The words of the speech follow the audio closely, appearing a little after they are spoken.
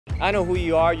I know who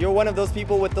you are. You're one of those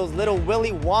people with those little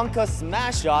Willy Wonka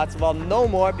smash shots. Well, no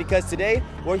more, because today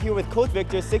we're here with Coach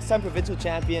Victor, 6-time provincial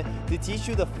champion, to teach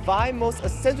you the 5 most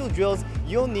essential drills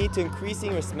you'll need to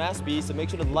increasing your smash speed. So make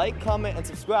sure to like, comment, and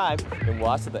subscribe, and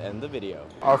watch to the end of the video.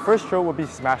 Our first drill will be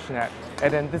smash net,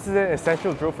 and then this is an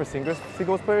essential drill for singles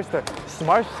players to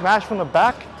smash from the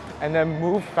back and then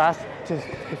move fast to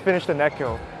finish the net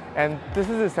kill. And this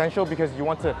is essential because you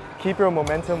want to keep your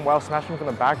momentum while smashing from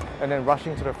the back and then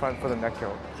rushing to the front for the net kill.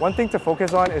 One thing to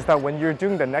focus on is that when you're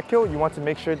doing the net kill, you want to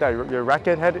make sure that your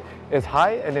racket head is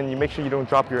high, and then you make sure you don't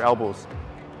drop your elbows.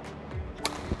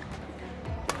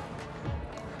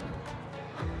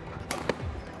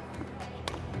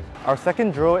 Our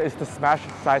second drill is to smash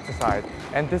side to side,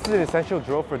 and this is an essential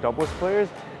drill for doubles players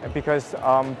because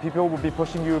people will be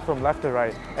pushing you from left to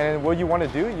right. And what you want to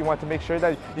do, you want to make sure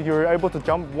that you're able to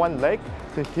jump one leg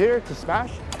to here to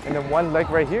smash, and then one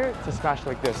leg right here to smash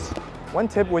like this. One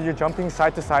tip when you're jumping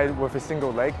side to side with a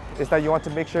single leg is that you want to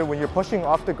make sure when you're pushing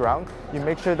off the ground, you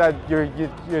make sure that you're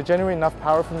generating enough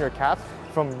power from your calf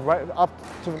from right up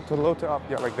to low to up,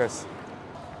 yeah, like this.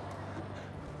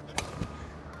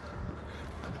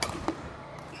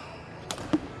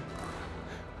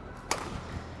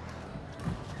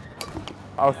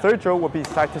 Our third drill will be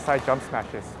side-to-side jump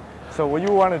smashes. So what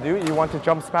you want to do, you want to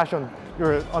jump smash on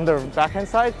the backhand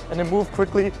side and then move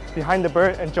quickly behind the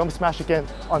bird and jump smash again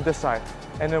on this side.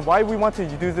 And then why we want to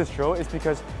do this drill is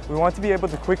because we want to be able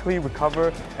to quickly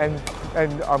recover and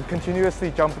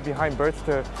continuously jump behind birds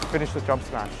to finish the jump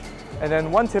smash. And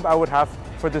then one tip I would have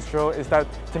for this drill is that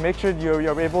to make sure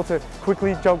you're able to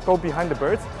quickly go behind the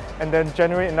birds and then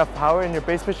generate enough power in your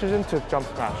base position to jump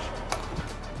smash.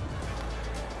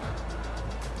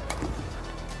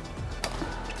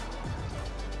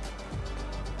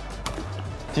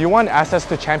 Do you want access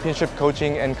to championship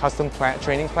coaching and custom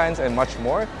training plans and much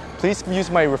more? Please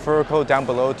use my referral code down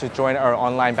below to join our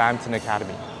online badminton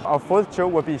academy. Our fourth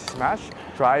drill will be smash,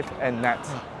 drive, and net.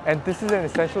 And this is an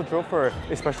essential drill for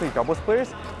especially doubles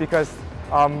players because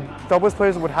doubles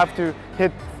players would have to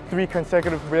hit 3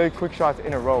 consecutive really quick shots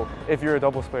in a row if you're a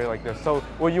doubles player like this. So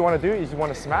what you want to do is you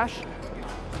want to smash,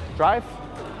 drive,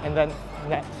 and then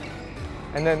net.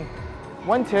 And then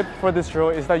one tip for this drill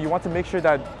is that you want to make sure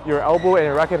that your elbow and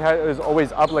your racket head is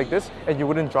always up like this and you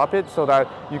wouldn't drop it so that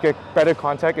you get better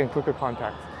contact and quicker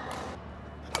contact.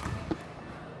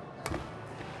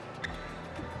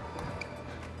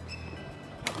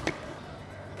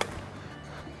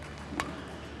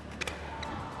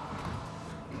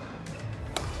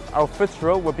 Our fifth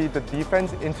drill will be the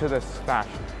defense into the smash.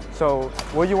 So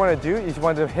what you want to do is you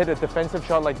want to hit a defensive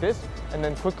shot like this and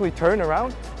then quickly turn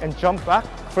around and jump back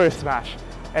for a smash.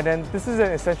 And then this is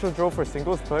an essential drill for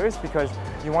singles players because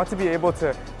you want to be able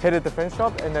to hit a defense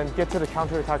shot and then get to the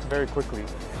counter attack very quickly.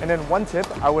 And then one tip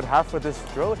I would have for this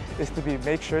drill is to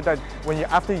make sure that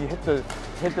after you hit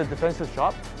the defensive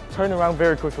shot, turn around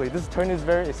very quickly. This turn is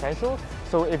very essential.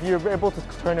 So if you're able to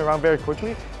turn around very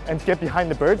quickly and get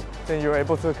behind the bird, then you're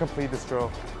able to complete this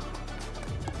drill.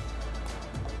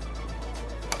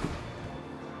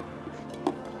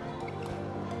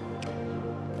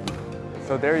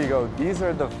 So there you go. These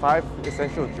are the 5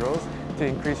 essential drills to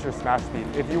increase your smash speed.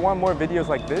 If you want more videos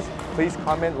like this, please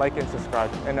comment, like, and subscribe,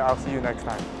 and I'll see you next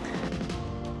time.